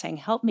Lord and saying,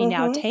 help me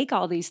now Mm-hmm. take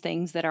all these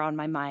things that are on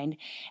my mind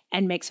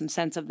and make some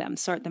sense of them,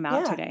 sort them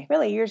out Yeah, today.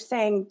 really. You're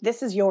saying,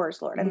 this is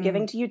yours, Lord. I'm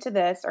giving to you to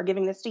this, or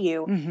giving this to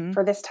you Mm-hmm.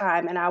 for this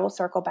time, and I will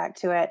circle back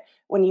to it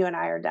when you and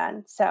I are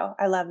done. So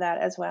I love that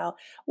as well.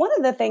 One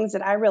of the things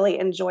that I really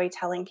enjoy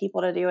telling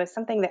people to do is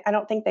something that I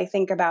don't think they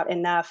think about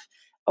enough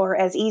or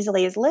as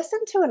easily, is listen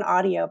to an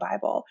audio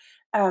Bible.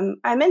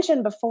 I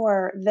mentioned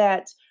before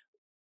that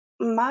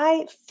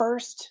my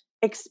first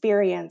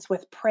experience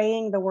with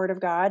praying the word of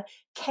God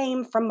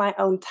came from my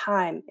own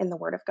time in the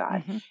word of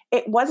God. Mm-hmm.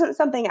 It wasn't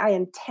something I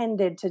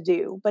intended to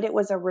do, but it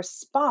was a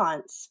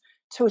response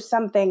to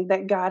something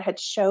that God had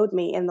showed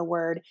me in the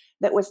word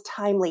that was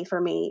timely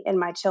for me and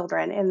my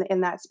children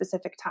in that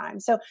specific time.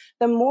 So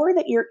the more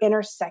that you're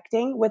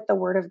intersecting with the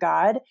word of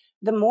God,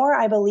 the more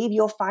I believe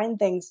you'll find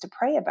things to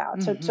pray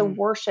about, to Mm-hmm.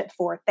 worship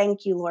for.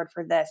 Thank you, Lord,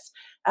 for this.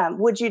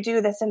 Would you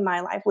do this in my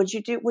life? Would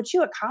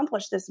you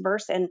accomplish this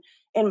verse in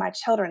my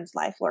children's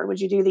life, Lord? Would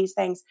you do these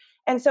things?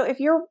 And so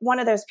if you're one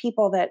of those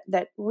people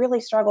that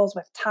really struggles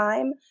with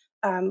time,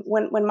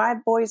 when my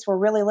boys were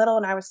really little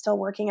and I was still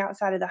working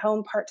outside of the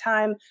home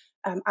part-time,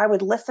 I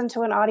would listen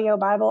to an audio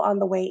Bible on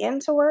the way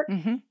into work,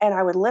 Mm-hmm. and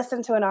I would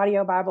listen to an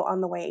audio Bible on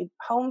the way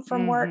home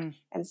from work. Mm-hmm.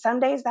 And some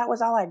days that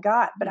was all I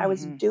got, but I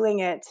was Mm-hmm. doing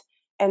it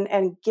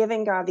and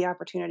giving God the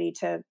opportunity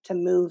to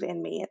move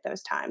in me at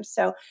those times.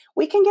 So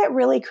we can get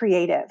really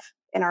creative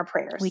in our We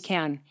prayers.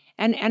 can.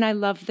 And I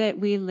love that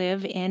we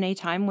live in a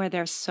time where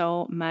there's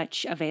so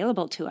much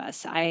available to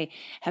us. I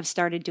have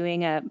started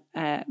doing a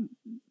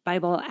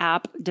Bible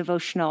app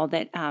devotional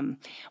that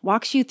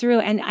walks you through,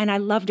 and I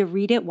love to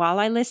read it while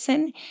I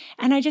listen.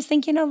 And I just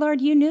think,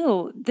 Lord, you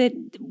knew that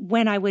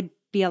when I would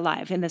be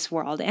alive in this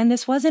world, and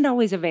this wasn't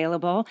always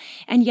available.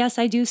 And yes,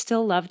 I do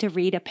still love to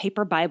read a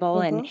paper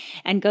Bible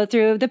and go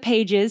through the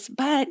pages,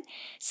 but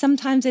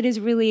sometimes it is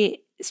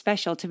really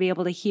special to be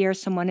able to hear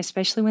someone,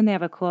 especially when they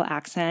have a cool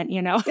accent,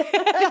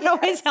 that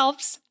always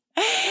helps.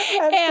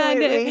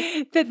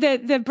 Absolutely.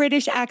 And the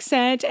British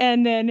accent,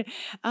 and then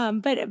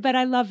but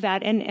I love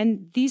that,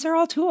 and these are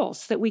all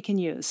tools that we can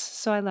use,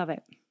 so I love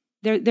it.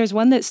 There's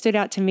one that stood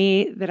out to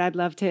me that I'd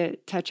love to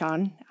touch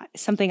on.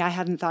 Something I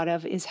hadn't thought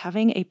of is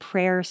having a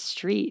prayer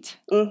street.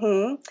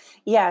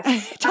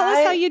 Yes. Tell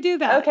us how you do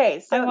that. Okay, I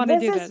so want to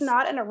this do is this.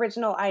 not an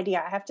original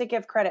idea. I have to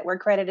give credit where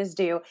credit is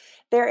due.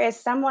 There is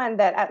someone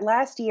that at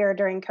last year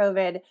during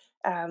COVID,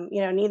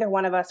 neither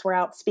one of us were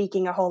out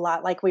speaking a whole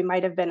lot like we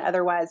might have been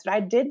otherwise, but I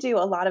did do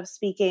a lot of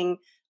speaking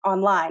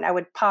online. I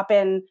would pop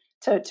in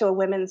to a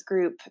women's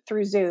group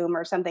through Zoom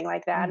or something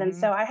like that. And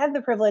so I had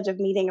the privilege of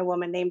meeting a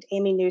woman named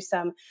Amy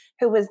Newsom,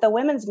 who was the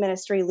women's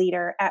ministry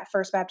leader at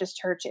First Baptist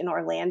Church in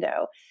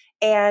Orlando.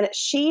 And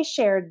she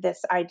shared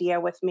this idea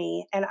with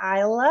me, and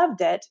I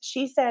loved it.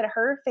 She said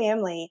her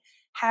family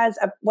has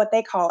what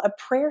they call a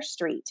prayer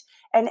street.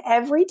 And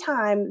every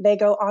time they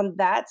go on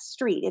that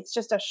street, it's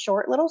just a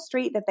short little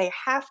street that they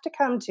have to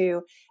come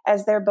to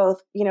as they're both,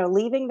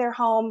 leaving their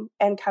home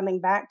and coming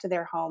back to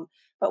their home.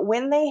 But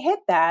when they hit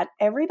that,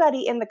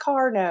 everybody in the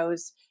car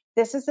knows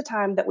this is the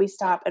time that we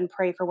stop and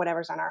pray for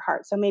whatever's on our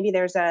heart. So maybe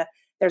there's a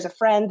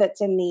friend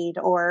that's in need,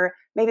 or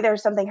maybe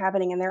there's something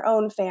happening in their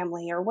own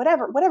family, or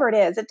whatever it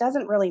is. It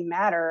doesn't really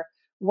matter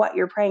what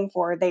you're praying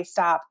for. They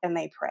stop and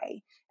they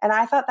pray. And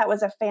I thought that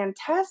was a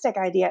fantastic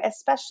idea,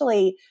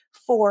 especially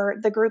for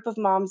the group of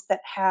moms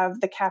that have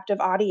the captive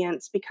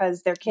audience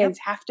because their kids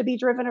have to be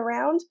driven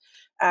around.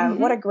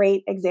 What a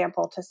great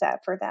example to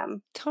set for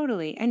them.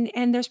 Totally.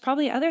 And there's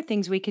probably other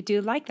things we could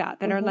do like that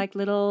are like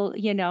little,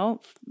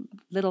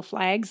 little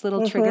flags,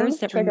 little triggers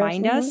that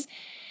remind us.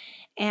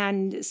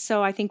 And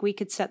so I think we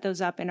could set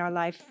those up in our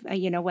life,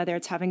 whether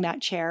it's having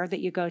that chair that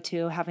you go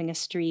to, having a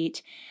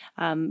street,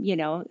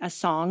 a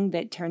song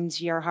that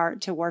turns your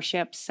heart to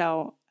worship.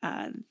 So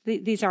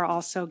these are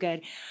all so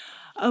good.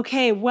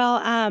 Okay, well,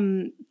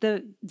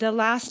 the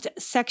last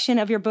section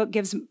of your book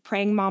gives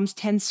praying moms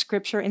 10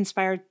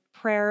 scripture-inspired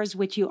prayers,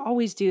 which you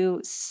always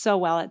do so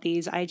well at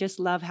these. I just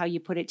love how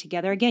you put it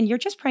together. Again, you're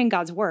just praying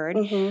God's word,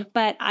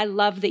 but I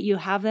love that you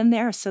have them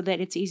there so that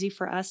it's easy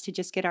for us to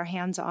just get our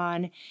hands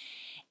on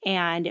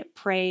and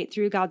pray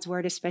through God's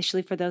word,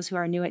 especially for those who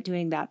are new at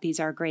doing that. These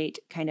are a great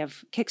kind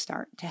of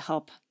kickstart to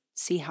help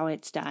see how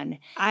it's done.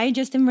 I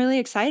just am really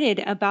excited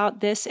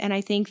about this, and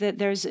I think that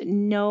there's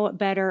no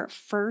better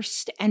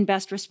first and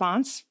best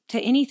response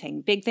to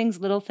anything, big things,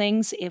 little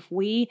things. If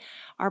we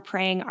are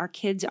praying, our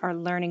kids are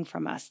learning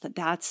from us.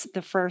 That's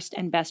the first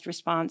and best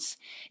response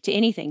to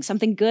anything.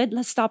 Something good,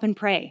 let's stop and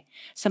pray.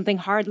 Something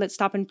hard, let's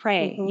stop and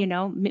pray.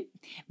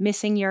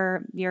 Missing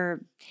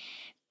your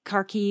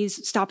car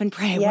keys, stop and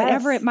pray,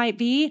 whatever it might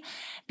be,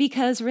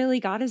 because really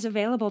God is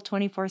available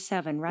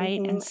 24/7, right?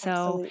 And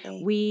so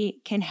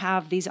we can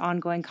have these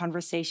ongoing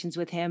conversations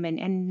with him,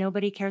 and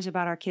nobody cares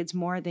about our kids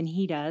more than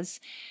he does.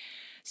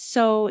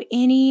 So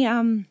any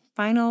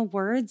final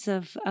words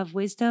of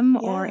wisdom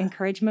or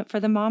encouragement for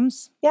the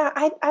moms? Yeah,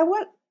 I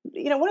want,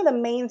 one of the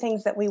main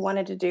things that we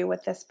wanted to do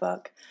with this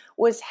book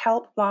was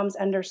help moms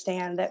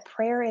understand that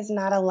prayer is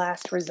not a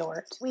last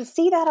resort. We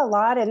see that a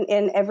lot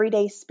in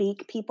everyday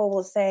speak. People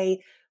will say,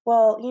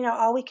 well,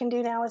 all we can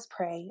do now is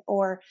pray,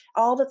 or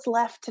all that's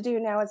left to do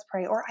now is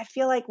pray. Or I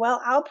feel like,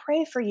 well, I'll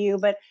pray for you,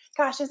 but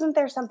gosh, isn't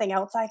there something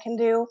else I can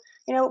do?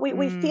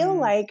 We feel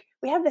like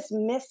we have this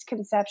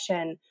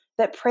misconception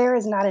that prayer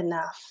is not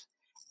enough.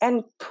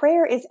 And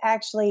prayer is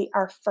actually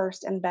our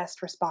first and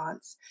best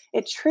response.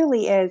 It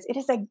truly is. It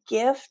is a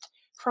gift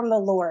from the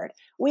Lord.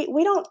 We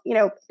don't,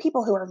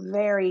 people who are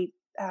very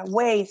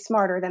way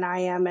smarter than I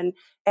am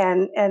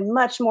and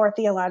much more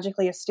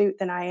theologically astute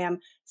than I am,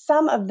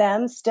 some of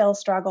them still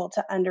struggle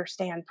to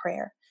understand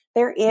prayer.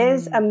 There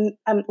is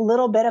a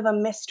little bit of a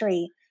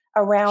mystery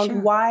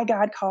around why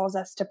God calls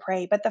us to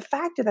pray. But the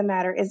fact of the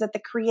matter is that the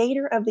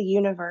creator of the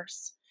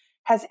universe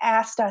has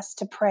asked us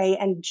to pray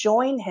and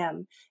join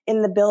him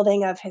in the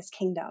building of his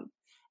kingdom.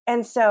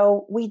 And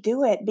so we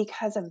do it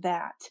because of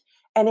that.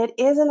 And it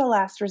isn't a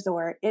last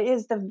resort. It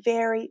is the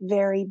very,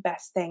 very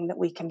best thing that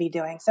we can be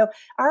doing. So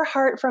our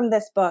heart from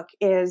this book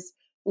is,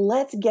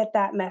 let's get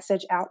that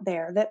message out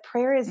there, that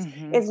prayer is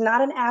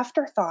not an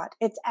afterthought.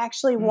 It's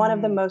actually one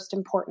of the most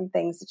important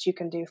things that you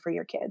can do for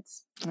your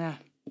kids. Yeah.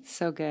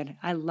 So good.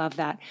 I love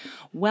that.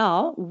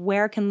 Well,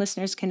 where can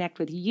listeners connect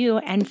with you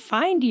and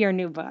find your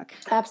new book?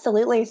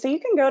 Absolutely. So you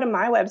can go to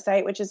my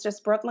website, which is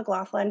just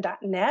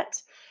brookemcglothlin.net.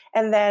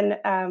 And then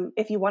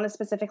if you want to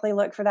specifically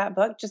look for that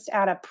book, just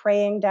add a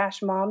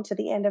praying-mom to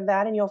the end of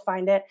that and you'll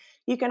find it.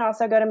 You can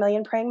also go to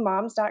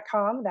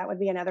millionprayingmoms.com. That would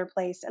be another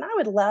place. And I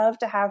would love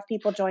to have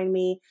people join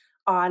me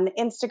on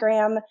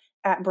Instagram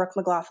at Brooke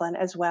McGlothlin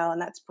as well.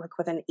 And that's Brooke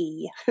with an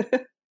E.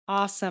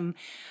 Awesome.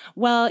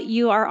 Well,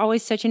 you are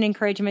always such an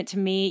encouragement to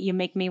me. You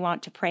make me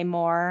want to pray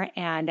more.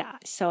 And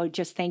so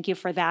just thank you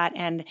for that.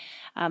 And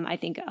I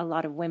think a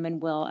lot of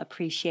women will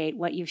appreciate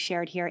what you've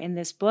shared here in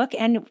this book.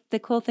 And the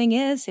cool thing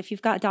is, if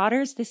you've got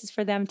daughters, this is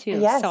for them too.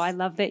 Yes. So I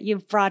love that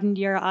you've broadened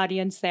your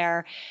audience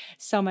there.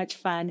 So much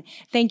fun.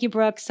 Thank you,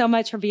 Brooke, so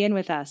much for being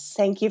with us.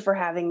 Thank you for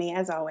having me,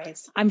 as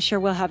always. I'm sure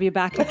we'll have you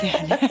back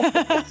again.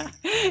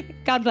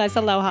 God bless.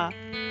 Aloha.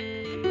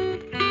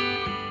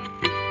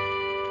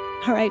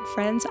 All right,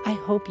 friends, I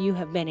hope you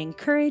have been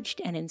encouraged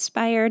and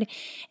inspired.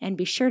 And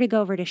be sure to go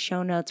over to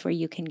show notes where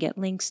you can get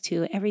links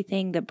to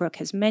everything that Brooke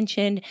has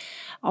mentioned.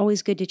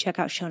 Always good to check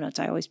out show notes.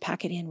 I always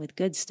pack it in with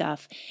good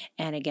stuff.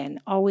 And again,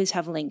 always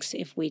have links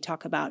if we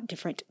talk about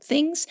different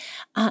things.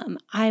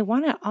 I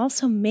want to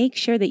also make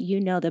sure that you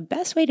know the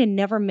best way to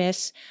never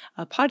miss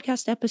a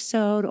podcast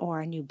episode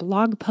or a new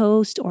blog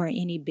post or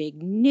any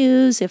big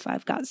news, if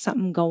I've got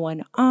something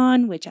going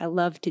on, which I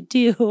love to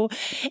do,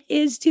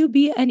 is to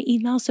be an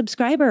email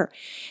subscriber.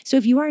 So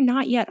if you are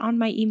not yet on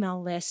my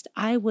email list,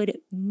 I would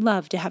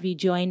love to have you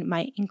join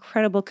my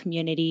incredible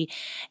community.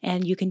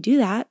 And you can do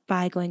that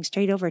by going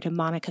straight over to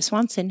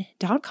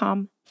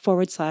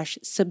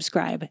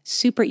monicaswanson.com/subscribe.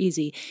 Super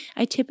easy.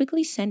 I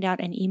typically send out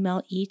an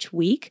email each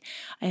week.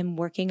 I'm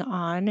working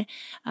on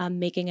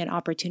making an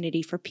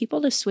opportunity for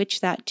people to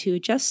switch that to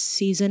just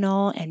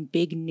seasonal and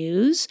big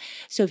news.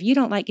 So if you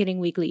don't like getting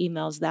weekly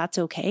emails, that's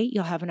okay.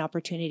 You'll have an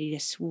opportunity to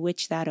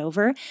switch that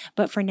over.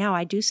 But for now,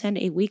 I do send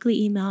a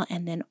weekly email,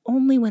 and then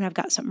only when I've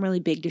got something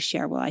really big to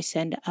share will I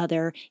send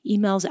other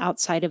emails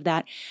outside of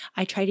that.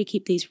 I try to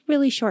keep these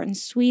really short and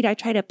sweet. I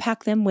try to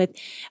pack them with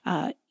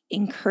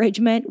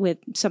encouragement, with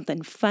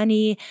something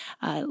funny,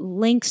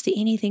 links to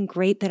anything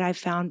great that I've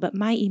found. But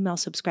my email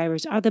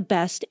subscribers are the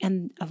best.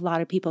 And a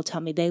lot of people tell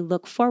me they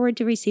look forward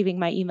to receiving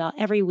my email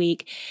every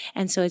week.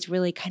 And so it's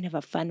really kind of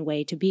a fun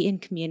way to be in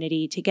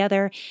community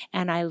together.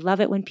 And I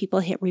love it when people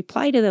hit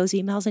reply to those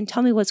emails and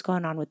tell me what's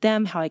going on with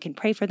them, how I can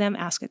pray for them,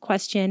 ask a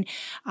question.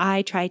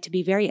 I try to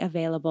be very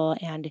available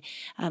and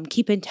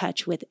keep in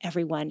touch with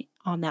everyone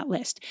on that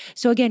list.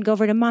 So again, go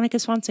over to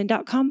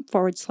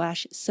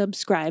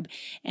monicaswanson.com/subscribe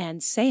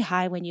and say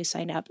hi when you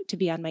sign up to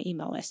be on my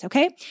email list.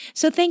 Okay.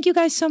 So thank you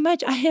guys so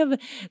much. I have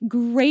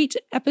great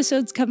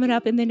episodes coming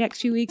up in the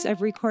next few weeks.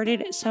 I've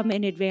recorded some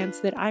in advance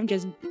that I'm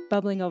just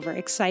bubbling over,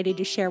 excited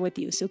to share with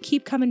you. So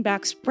keep coming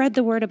back, spread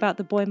the word about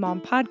the Boy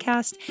Mom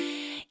podcast.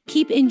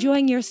 Keep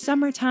enjoying your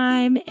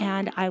summertime,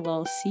 and I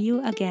will see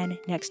you again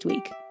next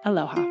week.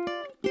 Aloha.